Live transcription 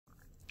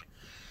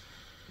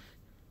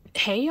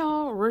Hey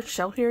y'all,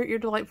 Rochelle here at Your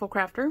Delightful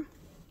Crafter.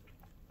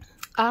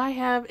 I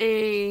have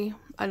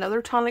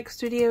another Tonic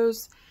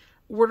Studios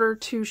order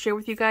to share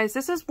with you guys.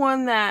 This is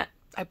one that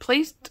I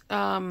placed,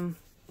 well,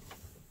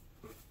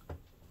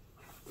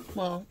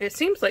 it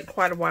seems like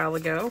quite a while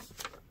ago.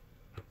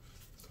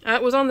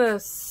 It was on the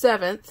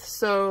 7th,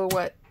 so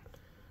what,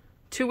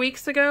 2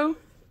 weeks ago?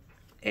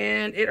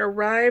 And it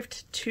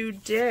arrived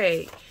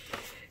today.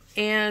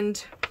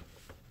 And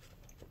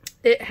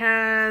it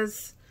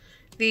has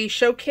the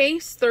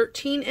Showcase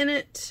 13 in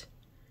it,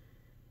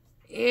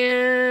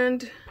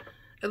 and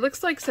it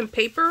looks like some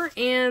paper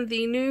and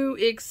the new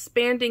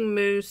expanding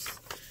mousse.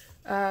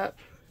 I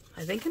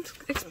think it's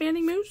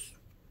expanding mousse.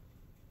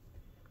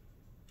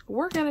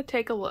 We're gonna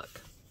take a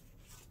look.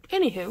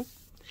 Anywho,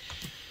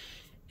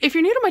 if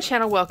you're new to my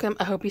channel, welcome.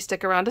 I hope you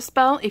stick around a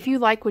spell. If you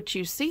like what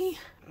you see,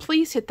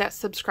 please hit that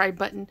subscribe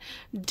button.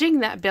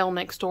 Ding that bell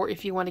next door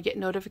if you want to get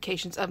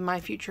notifications of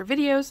my future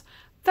videos.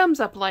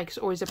 Thumbs up, likes,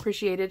 always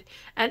appreciated.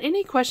 And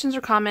any questions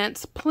or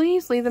comments,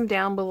 please leave them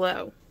down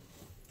below.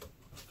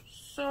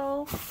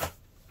 So,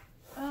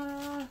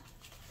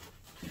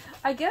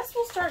 I guess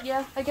we'll start,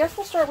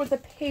 with the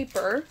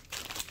paper.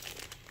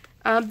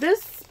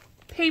 This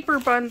paper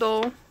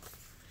bundle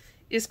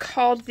is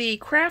called the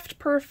Craft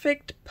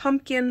Perfect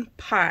Pumpkin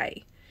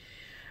Pie.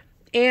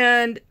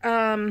 And,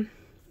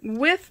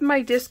 with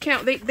my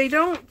discount,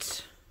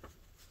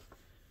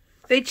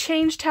 they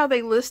changed how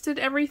they listed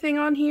everything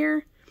on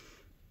here.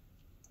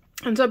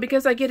 And so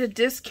because I get a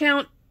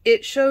discount,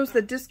 it shows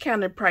the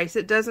discounted price.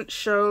 It doesn't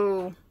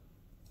show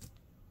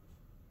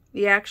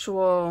the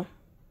actual,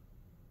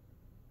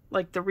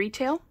 like, the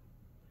retail.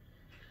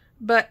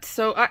 But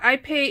so I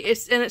pay,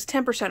 and it's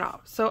 10%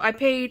 off. So I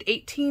paid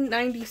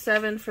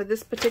 $18.97 for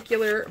this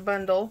particular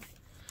bundle.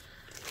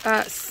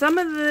 Some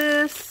of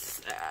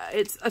this,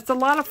 it's a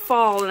lot of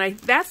fall, and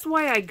that's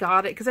why I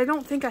got it, because I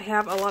don't think I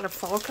have a lot of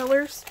fall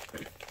colors.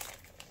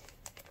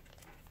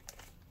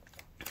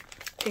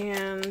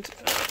 And,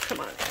 come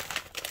on.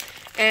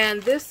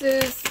 And this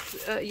is,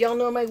 y'all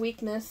know my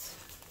weakness.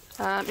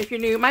 If you're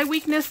new, my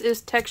weakness is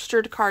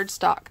textured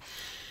cardstock.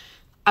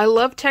 I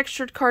love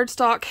textured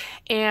cardstock,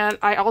 and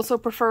I also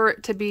prefer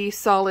it to be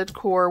solid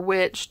core,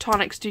 which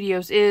Tonic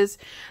Studios is.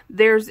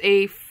 There's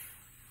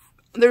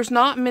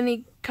not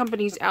many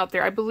companies out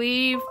there. I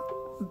believe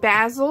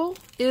Basil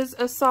is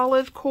a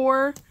solid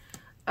core.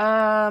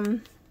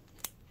 Can't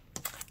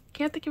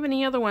think of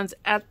any other ones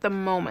at the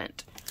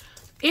moment.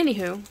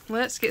 Anywho,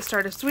 let's get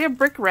started. So we have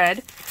Brick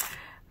Red.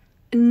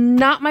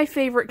 Not my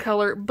favorite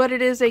color, but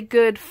it is a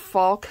good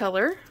fall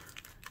color.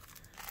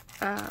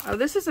 Oh,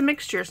 this is a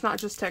mixture. It's not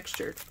just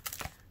textured.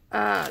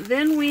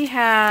 Then we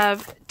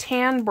have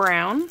Tan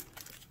Brown.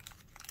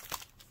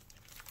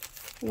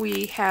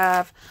 We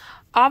have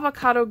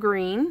Avocado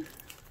Green.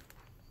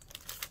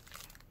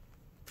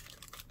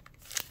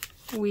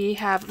 We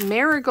have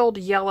Marigold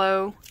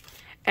Yellow.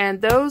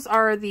 And those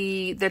are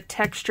the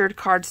textured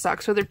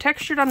cardstock. So they're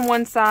textured on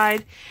one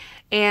side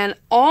and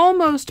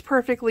almost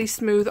perfectly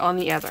smooth on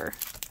the other.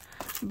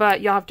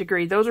 But y'all have to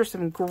agree, those are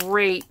some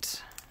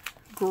great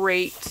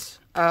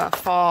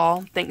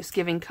fall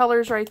Thanksgiving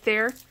colors right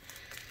there.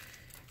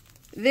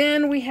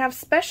 Then we have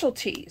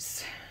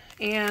specialties.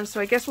 And so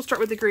I guess we'll start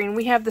with the green.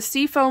 We have the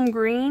Seafoam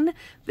Green.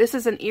 This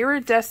is an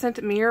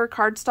iridescent mirror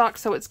cardstock,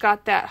 so it's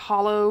got that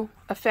hollow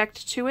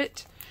effect to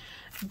it.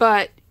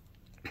 But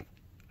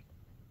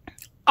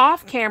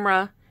off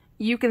camera,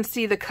 you can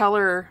see the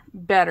color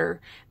better.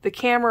 The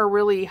camera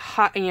really,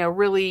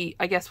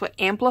 I guess what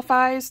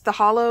amplifies the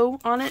hollow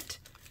on it.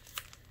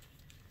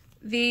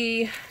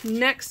 The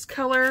next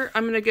color,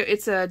 I'm going to go,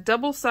 it's a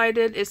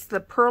double-sided, it's the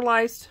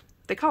pearlized,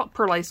 they call it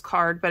pearlized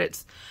card, but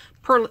it's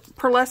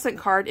pearlescent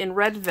card in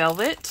red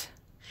velvet.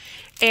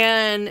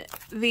 And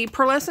the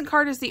pearlescent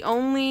card is the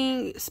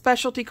only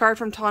specialty card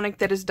from Tonic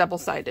that is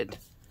double-sided.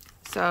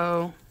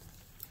 So,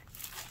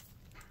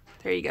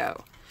 there you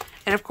go.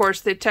 And of course,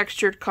 the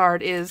textured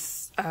card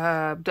is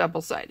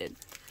double-sided.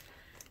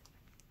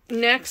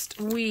 Next,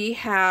 we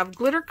have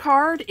Glitter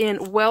Card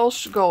in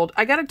Welsh Gold.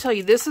 I gotta tell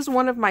you, this is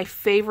one of my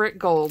favorite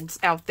golds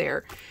out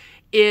there.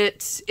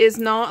 It is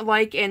not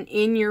like an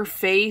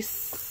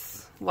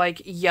in-your-face,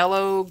 like,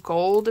 yellow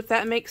gold, if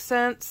that makes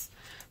sense.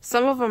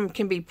 Some of them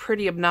can be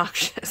pretty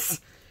obnoxious.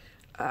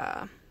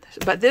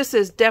 But this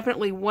is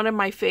definitely one of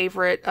my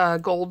favorite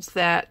golds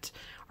that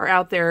are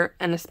out there,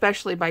 and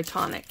especially by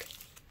Tonic.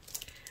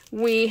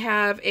 We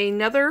have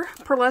another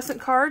pearlescent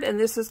card, and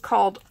this is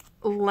called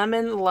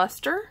Lemon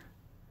Luster.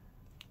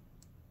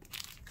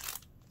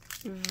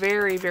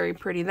 Very, very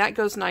pretty. That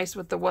goes nice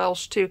with the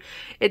Welsh, too.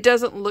 It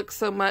doesn't look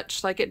so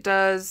much like it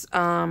does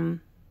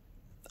on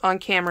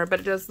camera,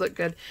 but it does look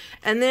good.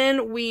 And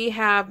then we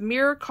have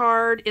Mirror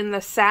Card in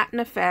the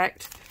Satin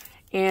Effect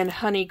and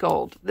Honey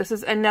Gold. This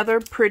is another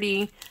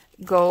pretty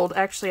gold.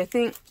 Actually, I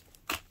think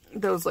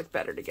those look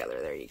better together.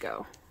 There you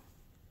go.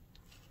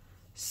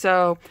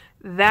 So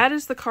that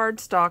is the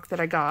cardstock that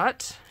I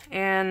got.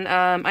 And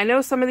I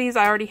know some of these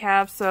I already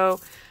have, so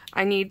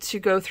I need to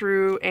go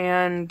through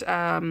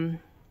and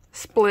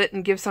split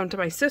and give some to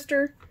my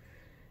sister.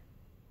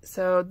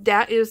 So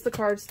that is the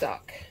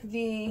cardstock.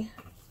 The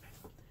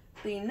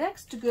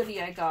next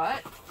goodie I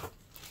got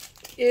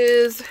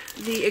is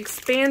the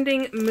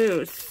expanding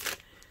mousse.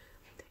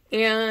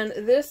 And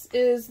this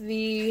is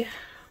it's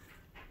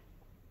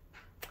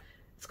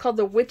called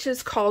the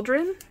Witch's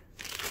Cauldron.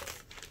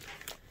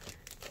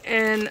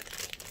 And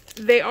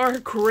they are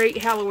great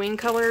Halloween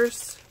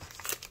colors.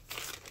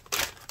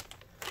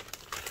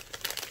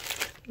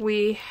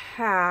 We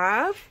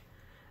have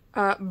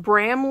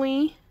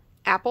Bramley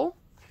Apple.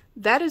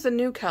 That is a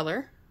new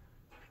color.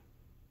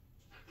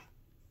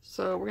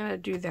 So we're going to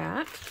do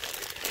that.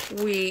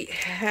 We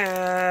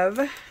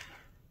have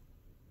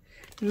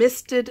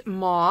Misted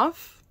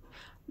Mauve.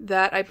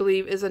 That, I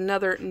believe, is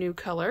another new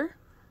color.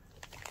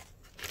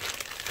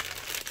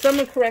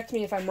 Someone correct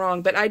me if I'm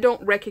wrong, but I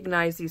don't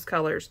recognize these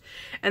colors.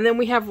 And then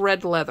we have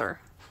Red Leather.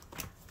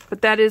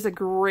 But that is a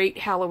great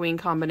Halloween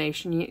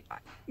combination.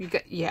 You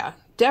got, yeah,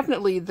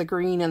 definitely the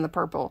green and the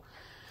purple.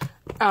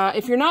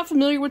 If you're not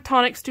familiar with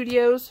Tonic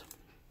Studios,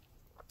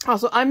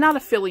 also, I'm not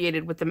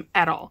affiliated with them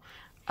at all.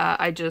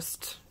 I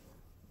just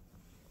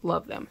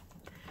love them.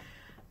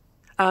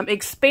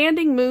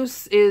 Expanding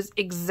mousse is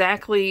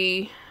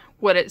exactly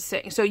what it's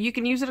saying. So you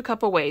can use it a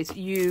couple ways.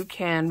 You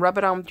can rub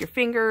it on with your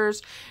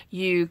fingers.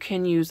 You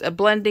can use a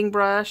blending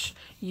brush.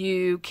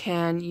 You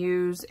can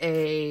use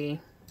a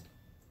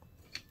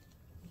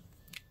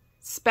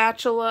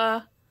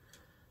spatula.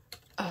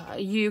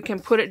 You can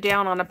put it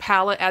down on a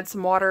palette, add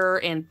some water,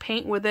 and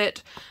paint with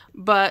it.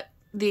 But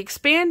the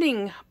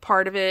expanding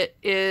part of it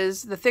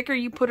is the thicker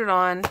you put it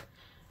on,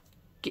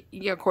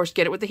 of course,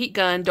 get it with the heat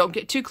gun. Don't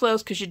get too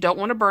close because you don't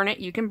want to burn it.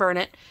 You can burn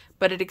it,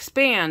 but it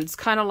expands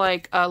kind of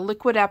like a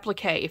liquid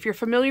applique. If you're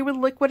familiar with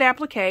liquid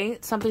applique,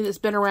 it's something that's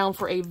been around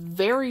for a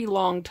very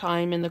long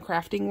time in the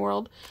crafting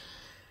world.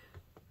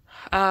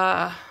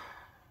 It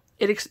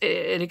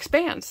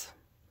expands.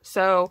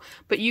 So,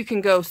 but you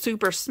can go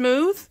super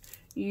smooth.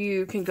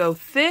 You can go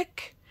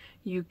thick.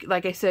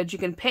 Like I said, you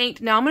can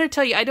paint. Now, I'm going to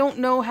tell you, I don't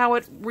know how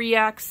it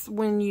reacts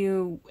when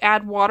you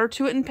add water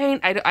to it and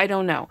paint. I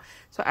don't know.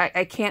 So,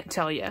 I can't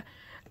tell you.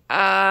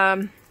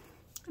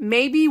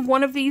 Maybe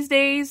one of these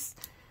days,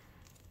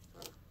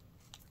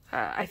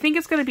 I think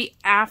it's going to be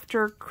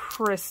after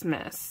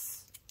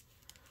Christmas.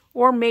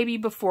 Or maybe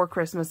before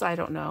Christmas, I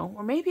don't know.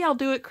 Or maybe I'll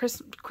do it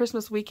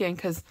Christmas weekend,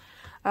 because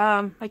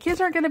my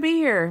kids aren't going to be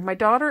here. My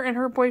daughter and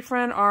her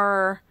boyfriend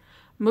are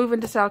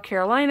moving to South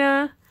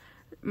Carolina.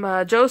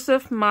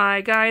 Joseph, my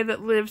guy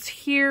that lives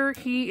here,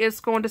 he is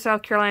going to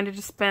South Carolina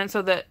to spend,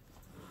 so that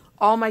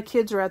all my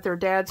kids are at their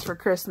dad's for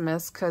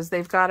Christmas, because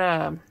they've got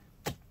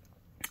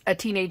a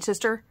teenage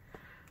sister.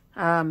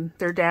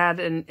 Their dad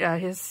and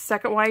his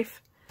second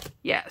wife.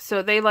 Yeah,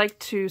 so they like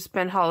to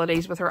spend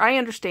holidays with her. I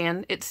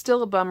understand. It's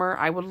still a bummer.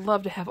 I would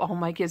love to have all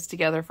my kids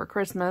together for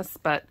Christmas,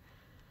 but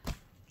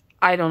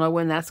I don't know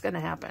when that's going to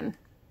happen.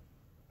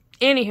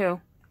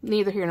 Anywho,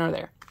 neither here nor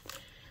there.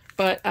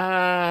 But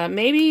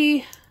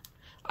maybe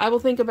I will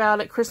think about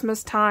at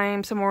Christmas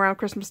time, somewhere around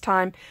Christmas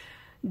time,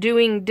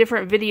 doing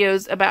different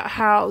videos about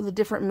how the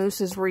different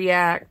mousses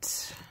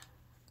react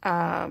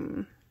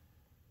and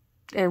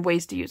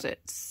ways to use it.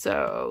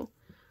 So,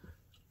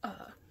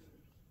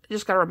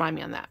 just got to remind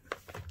me on that.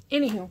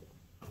 Anywho,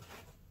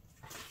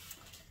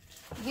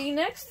 the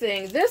next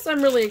thing, this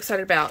I'm really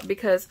excited about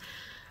because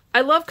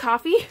I love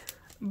coffee,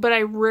 but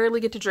I rarely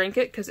get to drink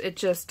it because it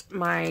just,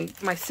 my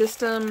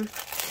system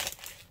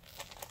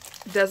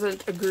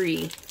doesn't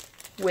agree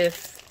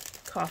with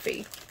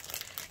coffee.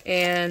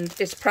 And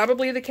it's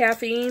probably the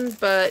caffeine,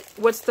 but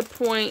what's the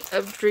point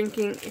of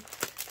drinking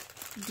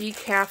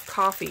decaf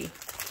coffee?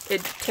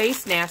 It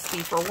tastes nasty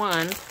for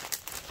one.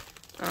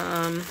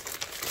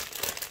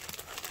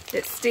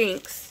 It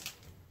stinks.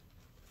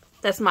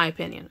 That's my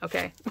opinion,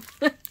 okay?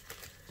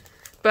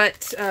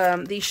 But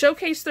the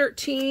Showcase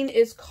 13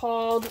 is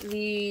called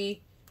the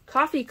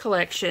Coffee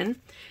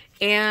Collection.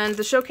 And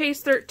the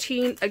Showcase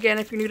 13, again,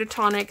 if you're new to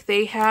Tonic,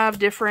 they have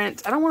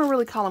different, I don't want to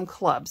really call them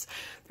clubs.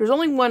 There's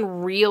only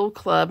one real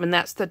club, and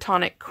that's the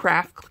Tonic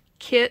Craft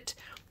Kit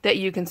that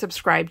you can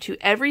subscribe to.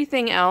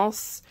 Everything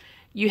else,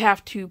 you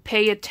have to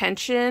pay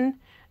attention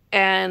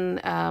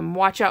and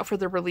watch out for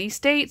the release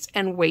dates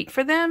and wait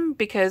for them,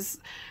 because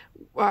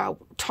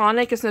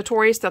Tonic is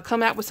notorious. They'll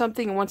come out with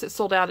something, and once it's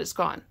sold out, it's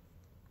gone.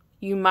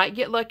 You might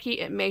get lucky.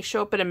 It may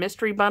show up in a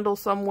mystery bundle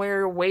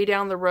somewhere way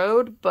down the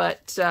road,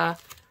 but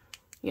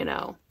you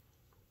know,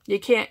 you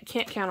can't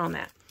count on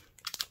that.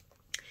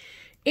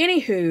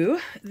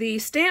 Anywho, the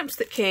stamps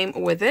that came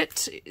with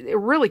it, they're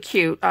really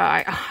cute.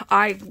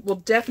 I will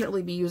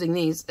definitely be using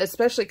these,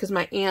 especially because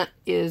my aunt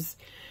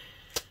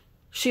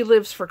she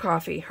lives for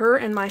coffee. Her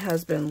and my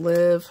husband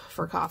live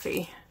for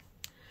coffee.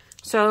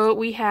 So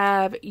we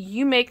have,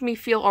 you make me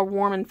feel all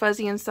warm and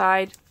fuzzy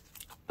inside,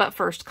 but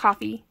first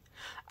coffee.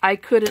 I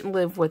couldn't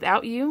live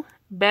without you.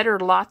 Better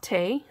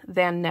latte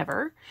than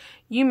never.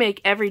 You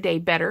make every day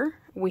better.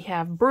 We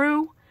have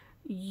brew.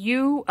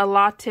 You a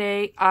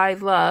latte I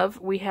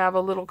love. We have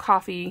a little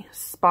coffee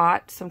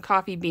spot, some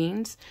coffee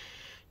beans.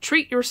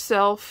 Treat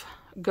yourself,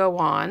 go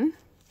on.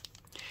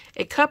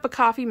 A cup of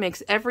coffee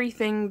makes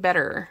everything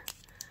better.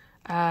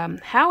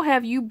 How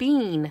have you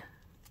been?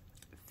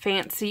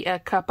 Fancy a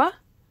cuppa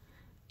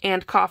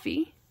and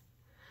coffee.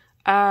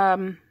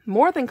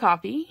 More than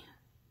coffee.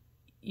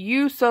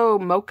 You so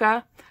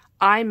mocha.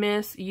 I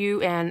miss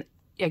you. And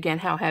again,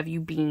 how have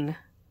you been?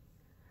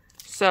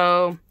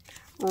 So,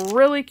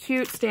 really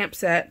cute stamp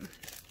set.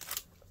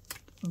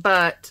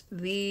 But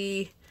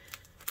the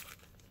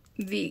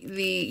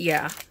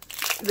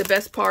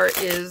best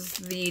part is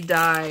the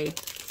die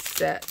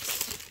set.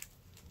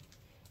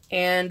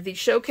 And the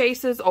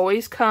showcases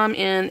always come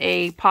in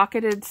a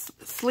pocketed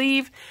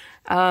sleeve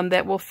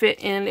that will fit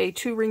in a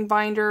 2-ring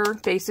binder.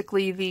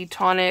 Basically the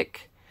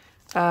Tonic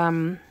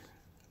die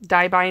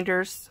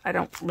binders. I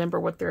don't remember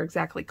what they're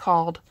exactly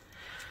called.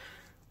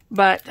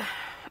 But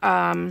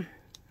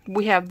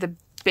we have the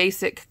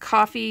basic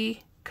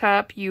coffee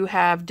cup. You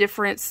have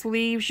different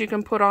sleeves you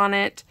can put on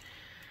it.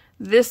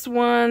 This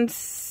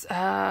one's,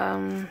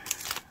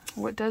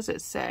 what does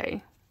it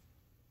say?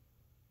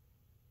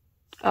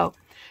 Oh,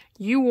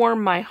 you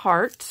warm my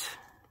heart.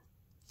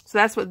 So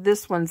that's what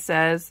this one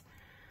says.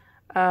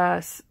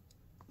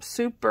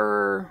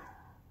 Super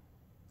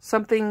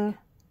something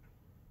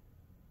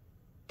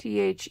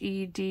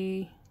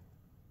THEDTR.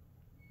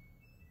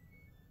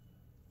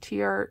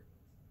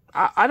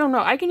 I don't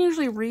know. I can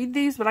usually read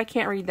these, but I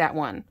can't read that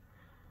one.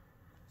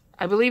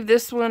 I believe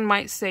this one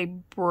might say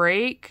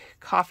break,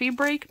 coffee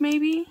break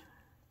maybe.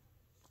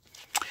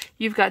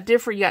 You've got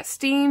different, you got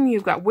steam,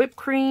 you've got whipped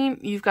cream,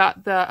 you've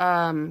got the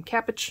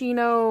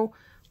cappuccino,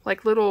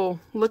 like little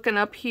looking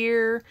up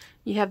here.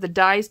 You have the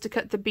dies to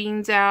cut the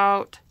beans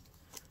out,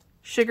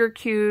 sugar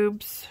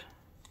cubes,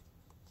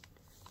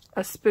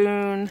 a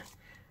spoon.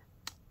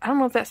 I don't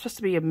know if that's supposed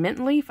to be a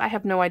mint leaf. I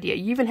have no idea.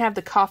 You even have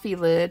the coffee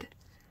lid.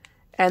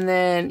 And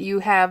then you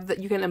have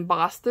that you can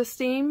emboss the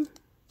steam.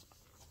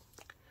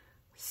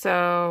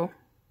 So,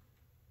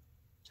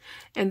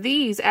 and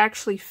these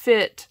actually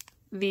fit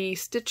the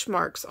stitch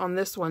marks on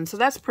this one. So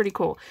that's pretty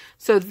cool.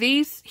 So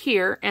these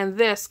here and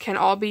this can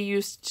all be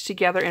used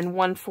together in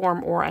one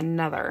form or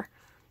another.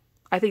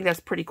 I think that's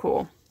pretty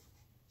cool.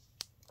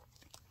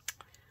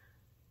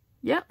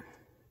 Yep.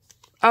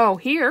 Oh,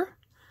 here,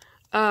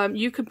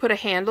 you could put a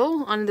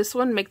handle on this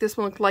one, make this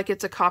one look like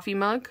it's a coffee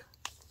mug.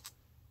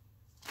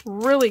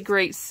 Really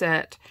great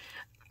set.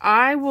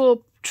 I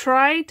will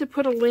try to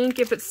put a link,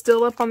 if it's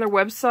still up on their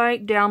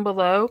website, down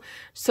below,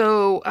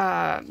 so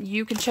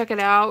you can check it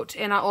out.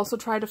 And I'll also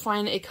try to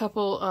find a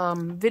couple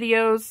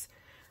videos.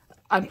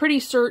 I'm pretty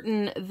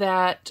certain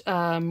that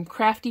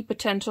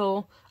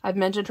CraftiPotential, I've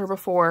mentioned her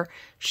before,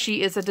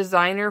 she is a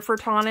designer for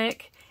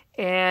Tonic,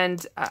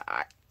 and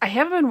I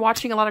haven't been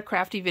watching a lot of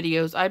crafty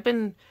videos. I've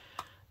been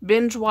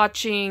binge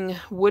watching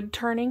wood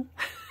turning.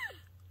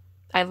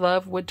 I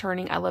love wood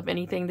turning. I love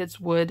anything that's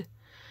wood.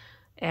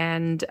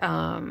 And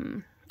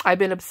I've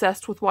been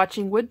obsessed with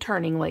watching wood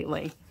turning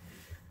lately.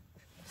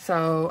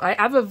 So I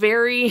have a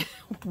very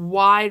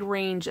wide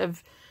range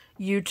of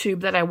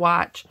YouTube that I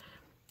watch.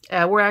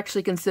 We're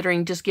actually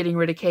considering just getting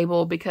rid of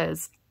cable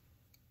because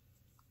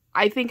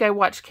I think I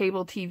watch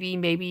cable TV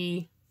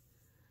maybe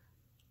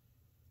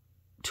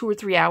 2 or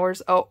 3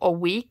 hours a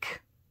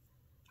week.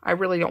 I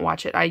really don't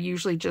watch it. I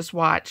usually just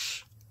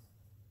watch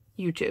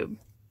YouTube.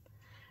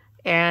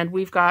 And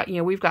we've got, you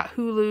know, we've got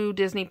Hulu,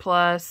 Disney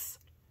Plus,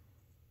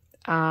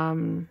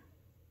 we've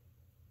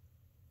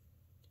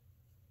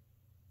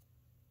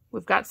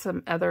got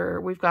some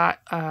other, we've got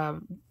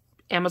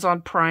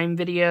Amazon Prime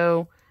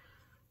Video,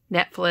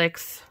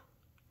 Netflix.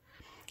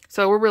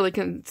 So we're really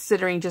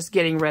considering just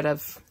getting rid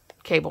of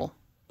cable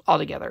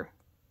altogether.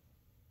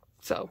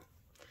 So,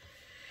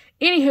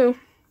 anywho,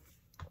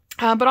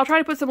 but I'll try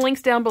to put some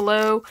links down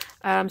below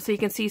so you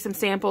can see some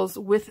samples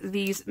with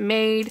these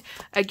made.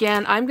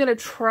 Again, I'm going to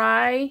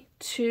try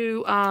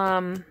to,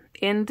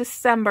 in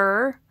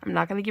December, I'm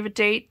not going to give a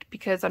date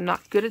because I'm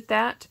not good at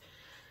that,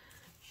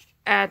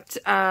 at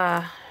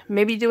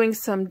maybe doing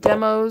some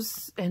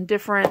demos and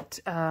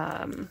different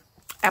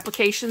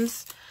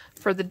applications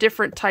for the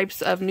different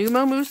types of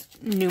Nuvo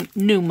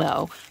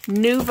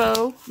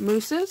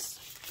mousses.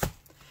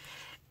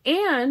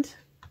 And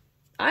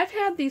I've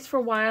had these for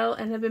a while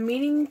and have been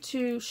meaning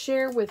to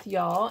share with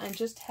y'all and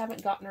just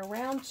haven't gotten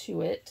around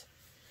to it.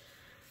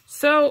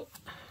 So,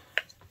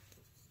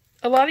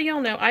 a lot of y'all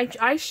know,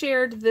 I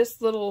shared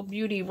this little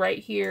beauty right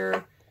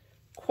here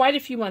quite a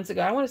few months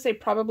ago. I want to say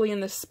probably in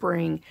the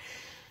spring.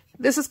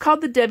 This is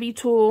called the Debbie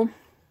tool.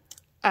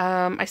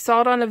 I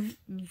saw it on a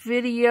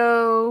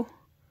video.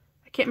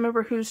 I can't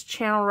remember whose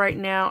channel right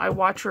now. I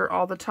watch her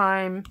all the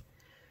time.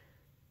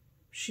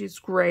 She's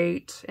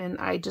great, and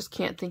I just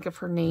can't think of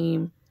her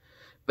name.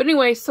 But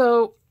anyway,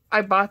 so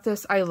I bought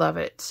this. I love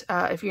it.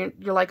 If you're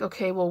like,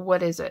 okay, well,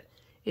 what is it?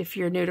 If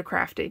you're new to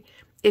crafting.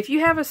 If you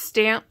have a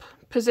stamp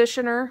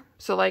positioner,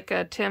 so like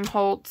a Tim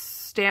Holtz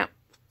stamp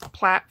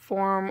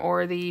platform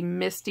or the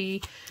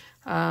Misty,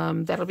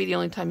 that'll be the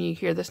only time you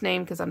hear this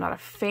name because I'm not a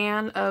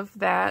fan of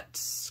that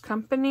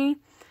company.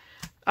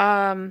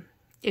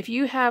 If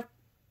you have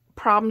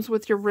problems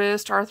with your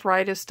wrist,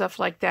 arthritis, stuff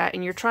like that,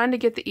 and you're trying to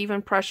get the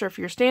even pressure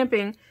for your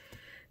stamping,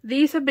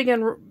 These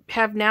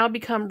have now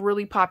become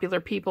really popular.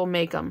 People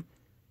make them.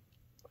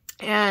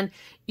 And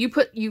you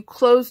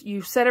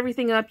set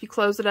everything up, you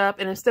close it up,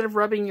 and instead of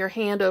rubbing your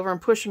hand over and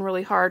pushing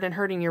really hard and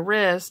hurting your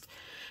wrist,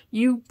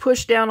 you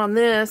push down on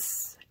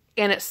this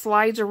and it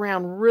slides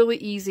around really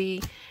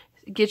easy,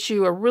 gets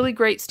you a really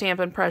great stamp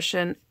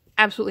impression.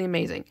 Absolutely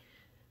amazing.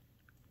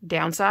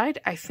 Downside,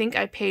 I think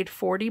I paid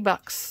 40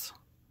 bucks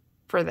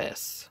for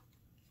this,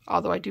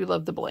 although I do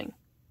love the bling.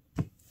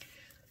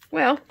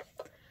 Well,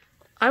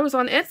 I was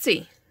on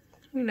Etsy.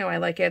 You know I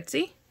like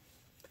Etsy.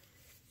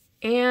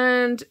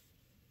 And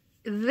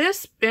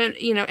this,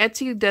 you know,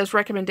 Etsy does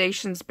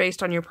recommendations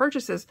based on your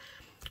purchases.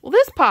 Well,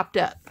 this popped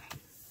up.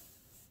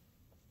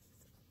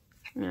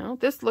 You know,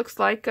 this looks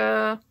like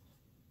a,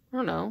 I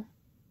don't know,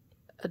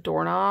 a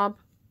doorknob,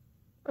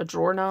 a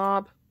drawer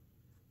knob,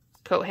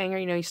 coat hanger.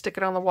 You know, you stick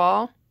it on the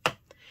wall.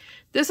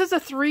 This is a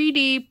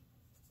 3D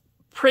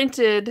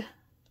printed,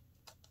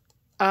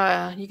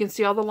 you can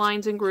see all the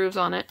lines and grooves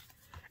on it.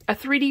 A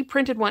 3D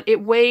printed one.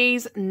 It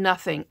weighs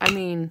nothing. I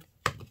mean,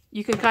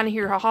 you can kind of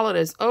hear how hollow it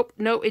is. Oh,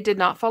 no, it did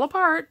not fall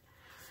apart.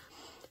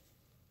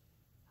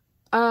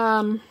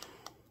 I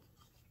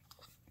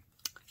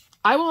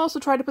will also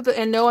try to put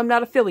and no, I'm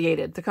not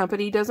affiliated. The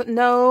company doesn't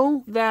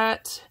know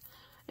that.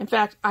 In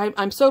fact,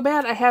 I'm so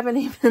bad I haven't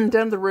even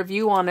done the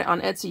review on it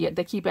on Etsy yet.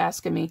 They keep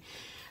asking me.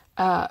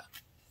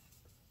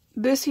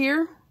 This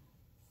here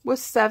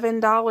was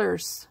 $7.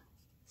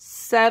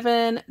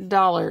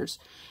 $7.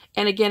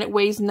 And again, it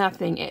weighs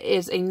nothing. It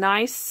is a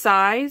nice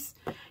size.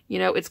 You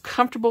know, it's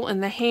comfortable in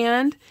the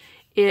hand.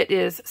 It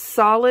is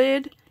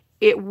solid.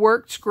 It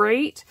works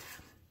great.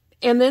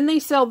 And then they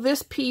sell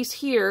this piece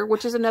here,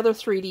 which is another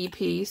 3D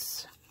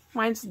piece.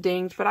 Mine's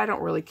dinged, but I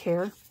don't really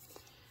care.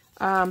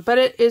 But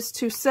it is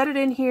to set it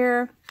in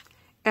here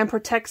and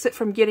protects it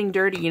from getting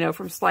dirty, you know,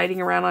 from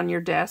sliding around on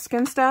your desk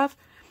and stuff.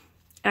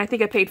 And I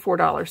think I paid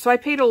 $4. So I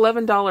paid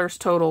 $11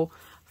 total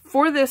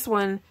for this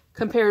one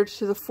compared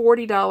to the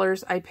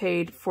 $40 I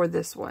paid for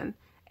this one.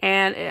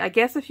 And I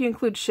guess if you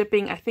include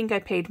shipping, I think I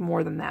paid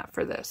more than that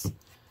for this.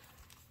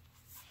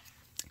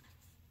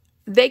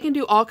 They can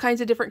do all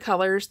kinds of different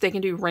colors. They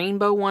can do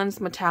rainbow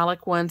ones,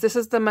 metallic ones. This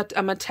is a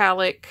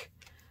metallic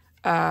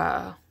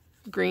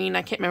green.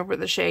 I can't remember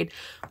the shade.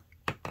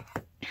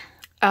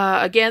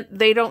 Again,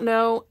 they don't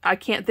know. I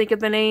can't think of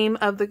the name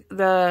of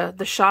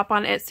the shop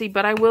on Etsy,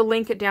 but I will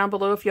link it down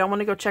below if y'all want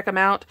to go check them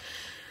out.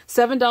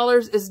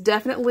 $7 is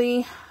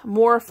definitely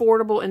more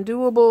affordable and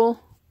doable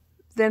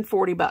than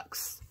 40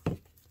 bucks.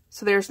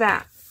 So there's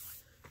that.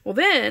 Well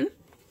then,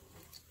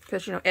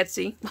 because, you know,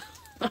 Etsy,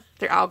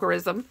 their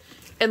algorithm,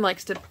 and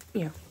likes to,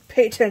 you know,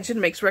 pay attention,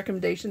 makes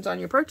recommendations on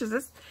your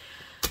purchases.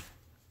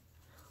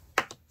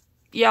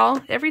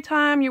 Y'all, every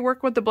time you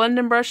work with the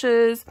blending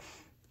brushes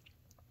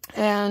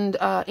and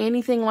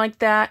anything like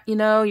that, you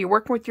know, you're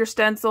working with your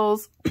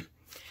stencils,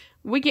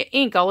 we get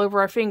ink all over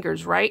our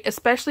fingers, right?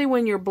 Especially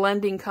when you're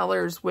blending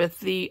colors with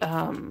the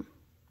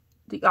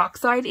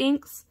oxide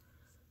inks.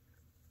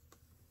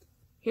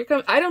 Here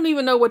comes, I don't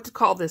even know what to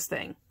call this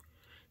thing.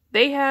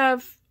 They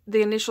have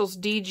the initials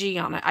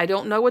DG on it. I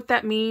don't know what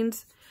that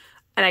means.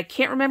 And I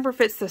can't remember if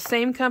it's the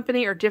same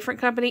company or different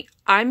company.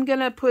 I'm going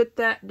to put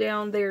that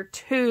down there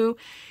too.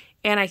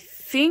 And I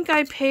think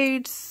I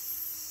paid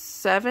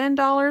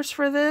 $7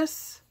 for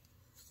this.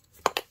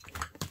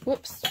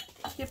 Whoops.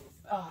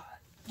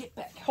 Get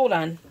back. Hold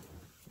on.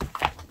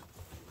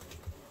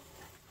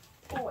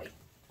 Boy.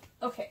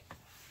 Okay.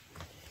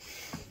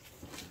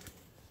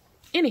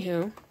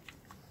 Anywho.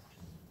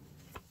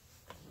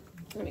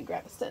 Let me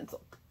grab a stencil.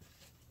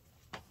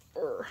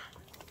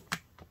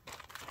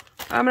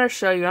 I'm going to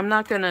show you. I'm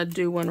not going to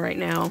do one right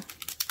now.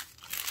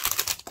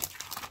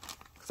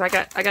 Because I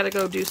got to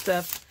go do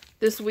stuff.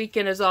 This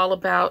weekend is all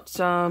about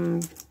some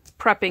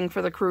prepping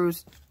for the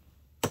cruise.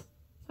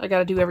 I got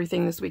to do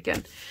everything this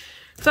weekend.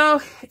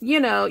 So, you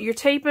know, you're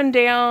taping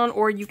down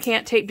or you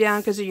can't tape down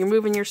because you're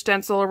moving your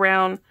stencil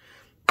around.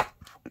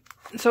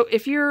 So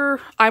if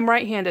I'm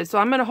right-handed. So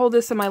I'm going to hold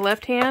this in my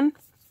left hand.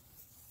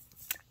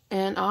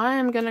 And I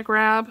am going to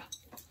grab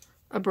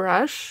a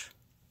brush.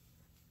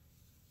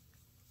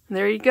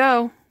 There you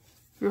go.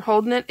 You're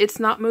holding it. It's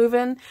not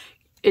moving.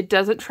 It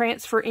doesn't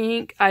transfer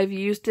ink. I've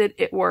used it.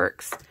 It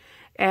works.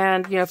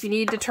 And, you know, if you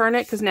need to turn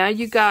it, because now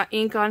you got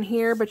ink on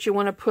here, but you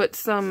want to put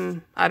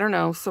some, I don't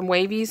know, some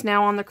wavies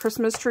now on the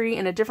Christmas tree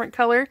in a different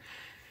color.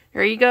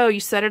 There you go. You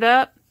set it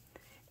up.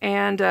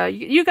 And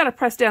you got to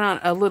press down on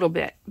it a little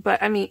bit.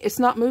 But, I mean, it's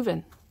not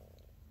moving.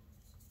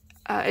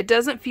 It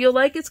doesn't feel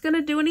like it's going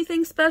to do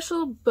anything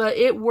special, but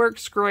it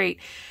works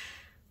great.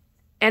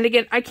 And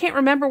again, I can't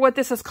remember what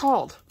this is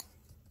called.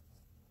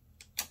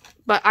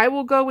 But I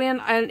will go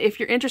in, and if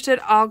you're interested,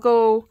 I'll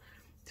go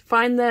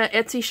find the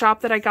Etsy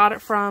shop that I got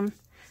it from.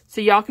 So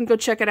y'all can go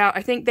check it out.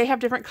 I think they have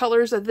different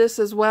colors of this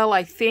as well,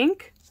 I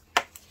think.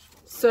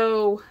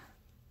 So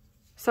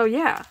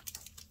yeah.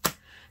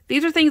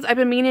 These are things I've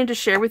been meaning to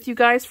share with you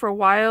guys for a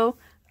while.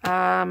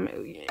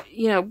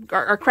 You know,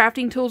 our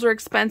crafting tools are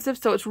expensive,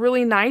 so it's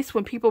really nice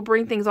when people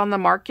bring things on the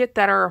market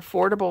that are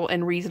affordable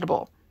and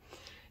reasonable.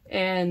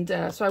 And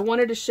so I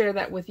wanted to share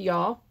that with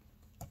y'all.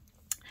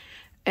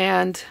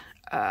 And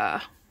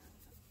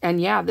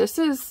yeah, this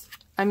is,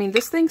 I mean,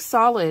 this thing's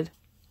solid.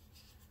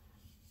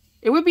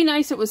 It would be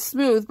nice if it was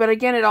smooth, but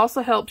again, it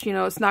also helps, you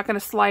know, it's not going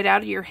to slide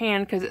out of your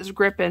hand because it's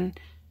gripping.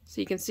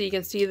 So you can see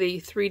the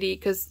 3D,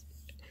 because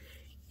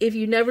if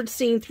you've never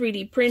seen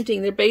 3D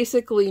printing, they're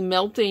basically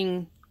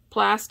melting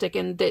plastic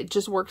and it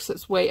just works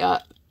its way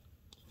up.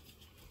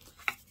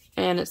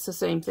 And it's the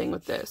same thing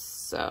with this.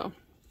 So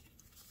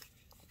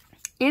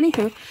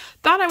anywho,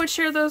 thought I would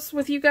share those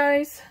with you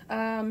guys.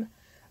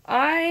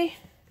 I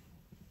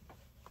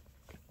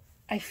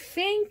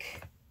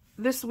think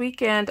this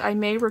weekend I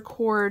may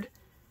record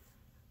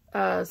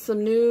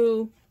some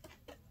new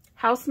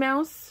house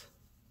mouse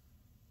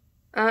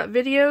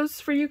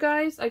videos for you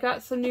guys. I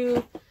got some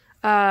new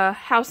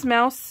house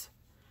mouse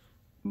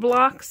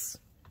blocks,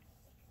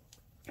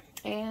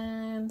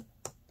 and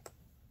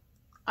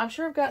I'm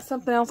sure I've got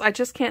something else. I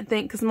just can't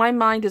think because my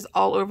mind is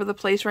all over the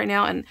place right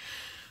now. And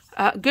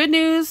good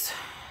news.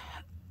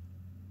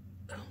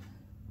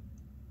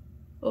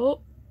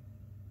 Oh,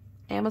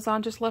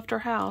 Amazon just left our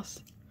house.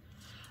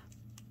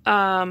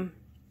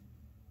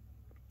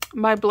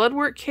 My blood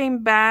work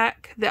came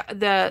back.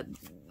 The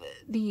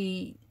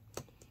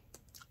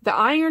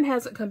iron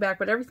hasn't come back,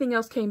 but everything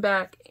else came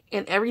back,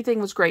 and everything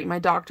was great. My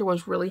doctor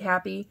was really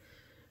happy,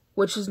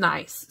 which is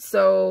nice.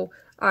 So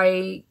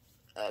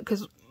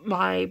because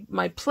my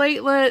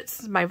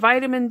platelets, my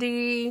vitamin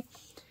D,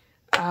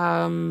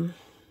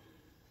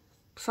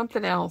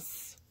 something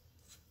else,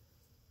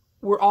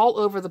 were all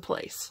over the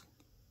place.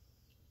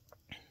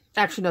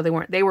 Actually, no, they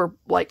weren't. They were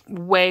like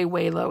way,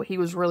 way low. He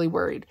was really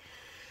worried.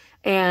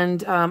 And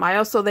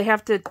they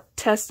have to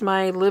test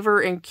my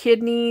liver and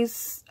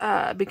kidneys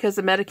because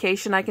the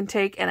medication I can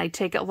take, and I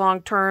take it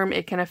long term,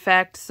 it can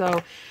affect.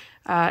 So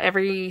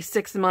every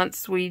 6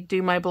 months we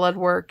do my blood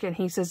work, and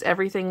he says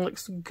everything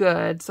looks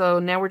good. So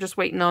now we're just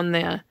waiting on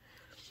the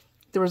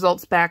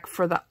results back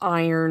for the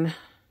iron.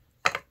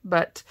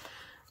 But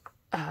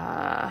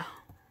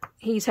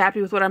he's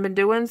happy with what I've been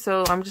doing,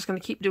 so I'm just going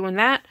to keep doing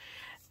that.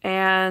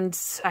 And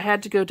I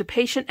had to go to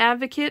patient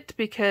advocate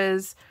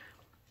because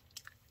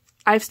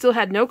I've still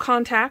had no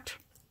contact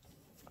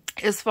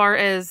as far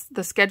as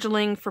the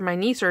scheduling for my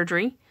knee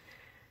surgery.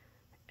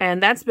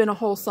 And that's been a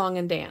whole song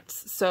and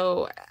dance.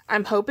 So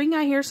I'm hoping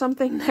I hear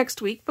something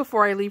next week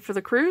before I leave for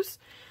the cruise.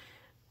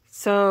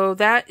 So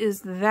that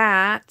is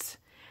that.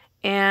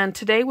 And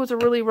today was a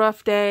really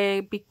rough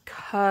day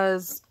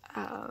because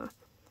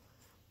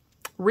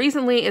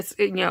recently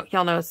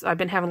y'all know I've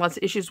been having lots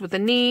of issues with the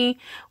knee.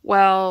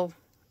 Well,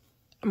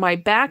 my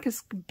back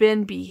has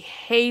been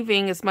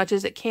behaving as much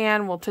as it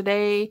can. Well,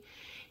 today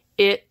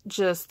it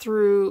just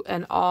threw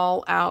an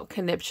all-out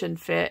conniption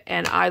fit,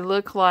 and I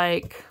look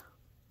like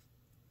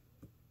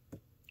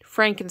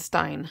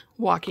Frankenstein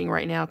walking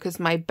right now because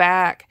my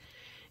back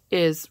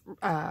is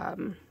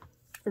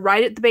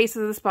right at the base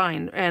of the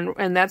spine,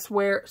 and that's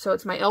where. So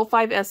it's my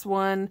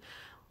L5S1,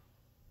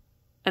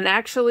 and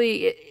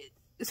actually,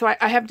 so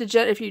I have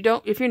if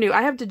you're new,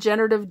 I have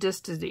degenerative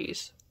disc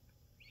disease.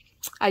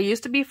 I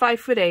used to be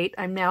 5'8".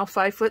 I'm now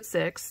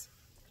 5'6".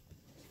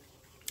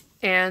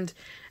 And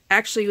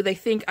actually, they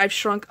think I've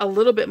shrunk a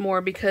little bit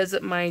more because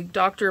at my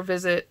doctor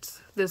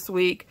visit this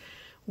week,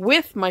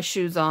 with my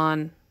shoes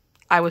on,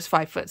 I was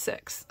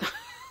 5'6".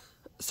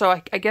 So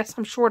I guess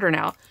I'm shorter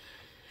now.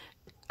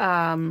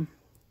 But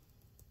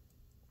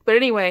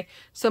anyway,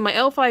 so my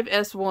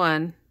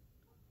L5S1,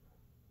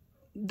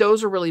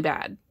 those are really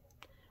bad.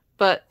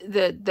 But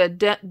the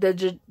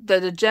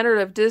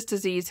degenerative disc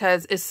disease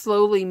is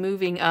slowly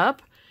moving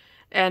up.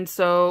 And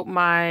so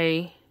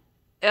my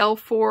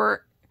L4,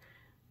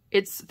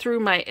 it's through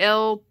my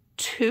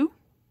L2.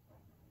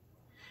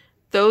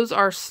 Those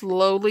are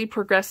slowly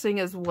progressing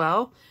as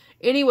well.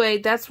 Anyway,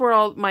 that's where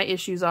all my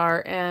issues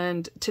are.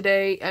 And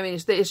today, I mean,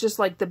 it's just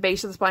like the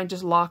base of the spine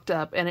just locked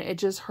up. And it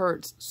just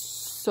hurts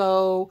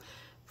so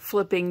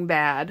flipping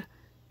bad.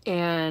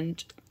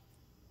 And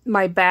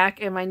my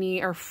back and my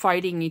knee are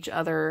fighting each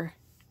other,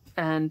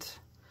 and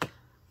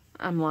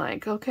I'm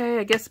like, okay,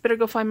 I guess I better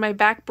go find my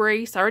back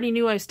brace. I already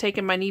knew I was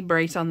taking my knee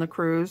brace on the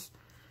cruise,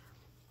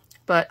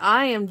 but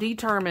I am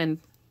determined,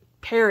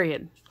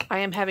 period. I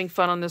am having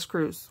fun on this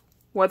cruise,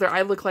 whether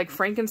I look like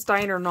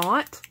Frankenstein or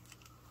not.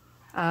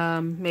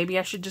 Maybe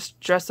I should just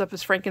dress up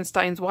as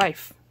Frankenstein's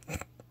wife.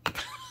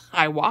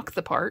 I walk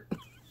the part.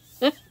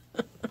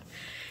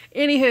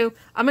 Anywho,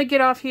 I'm gonna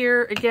get off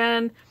here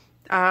again.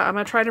 I'm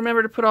going to try to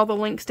remember to put all the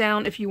links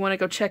down if you want to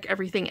go check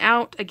everything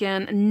out.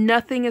 Again,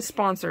 nothing is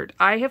sponsored.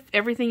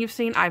 Everything you've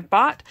seen, I've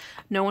bought.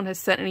 No one has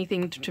sent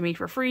anything to me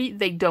for free.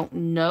 They don't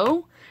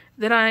know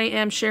that I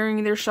am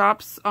sharing their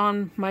shops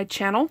on my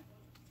channel.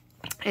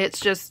 It's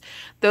just,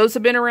 those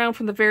have been around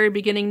from the very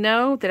beginning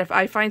know that if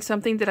I find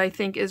something that I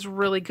think is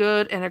really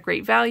good and a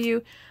great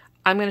value,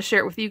 I'm going to share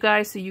it with you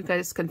guys so you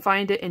guys can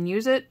find it and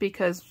use it,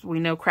 because we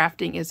know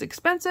crafting is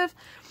expensive.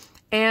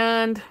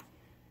 And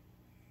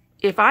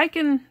if I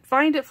can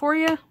find it for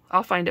you,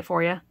 I'll find it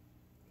for you.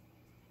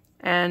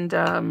 And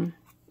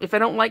if I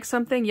don't like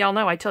something, y'all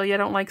know I tell you I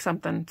don't like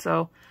something.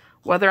 So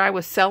whether I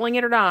was selling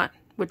it or not,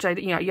 which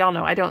y'all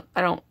know I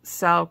don't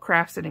sell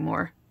crafts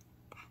anymore.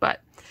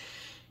 But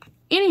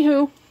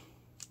anywho,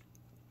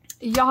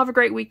 y'all have a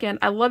great weekend.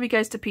 I love you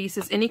guys to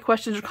pieces. Any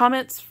questions or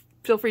comments,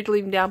 feel free to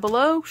leave them down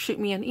below. Shoot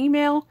me an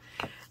email.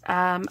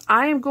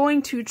 I am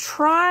going to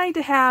try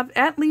to have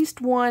at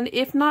least one,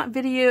 if not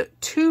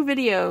two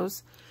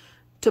videos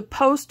to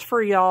post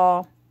for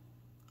y'all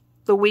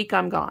the week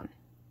I'm gone.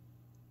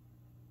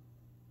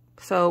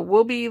 So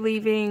we'll be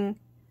leaving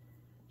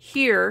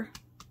here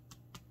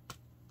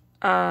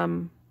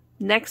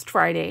next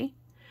Friday,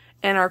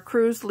 and our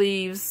cruise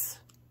leaves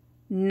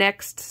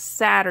next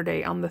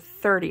Saturday on the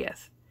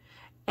 30th.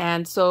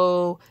 And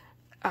so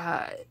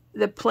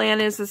the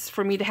plan is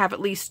for me to have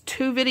at least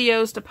 2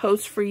 videos to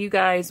post for you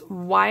guys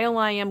while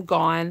I am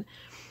gone.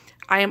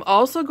 I am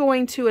also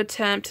going to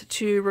attempt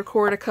to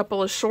record a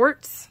couple of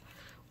shorts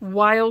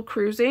while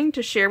cruising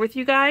to share with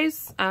you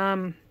guys.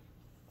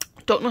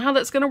 Don't know how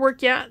that's going to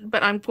work yet,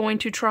 but I'm going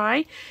to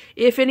try.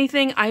 If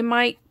anything, I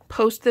might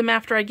post them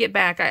after I get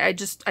back. I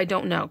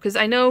don't know, because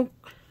I know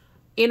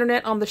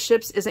internet on the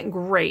ships isn't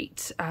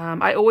great.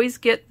 I always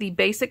get the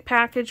basic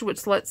package,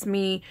 which lets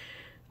me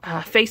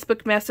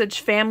Facebook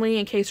message family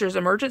in case there's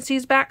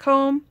emergencies back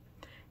home.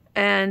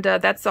 And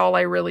that's all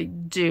I really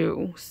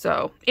do.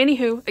 So,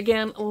 anywho,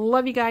 again,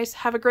 love you guys.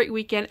 Have a great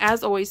weekend.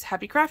 As always,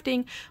 happy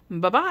crafting.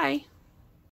 Bye-bye.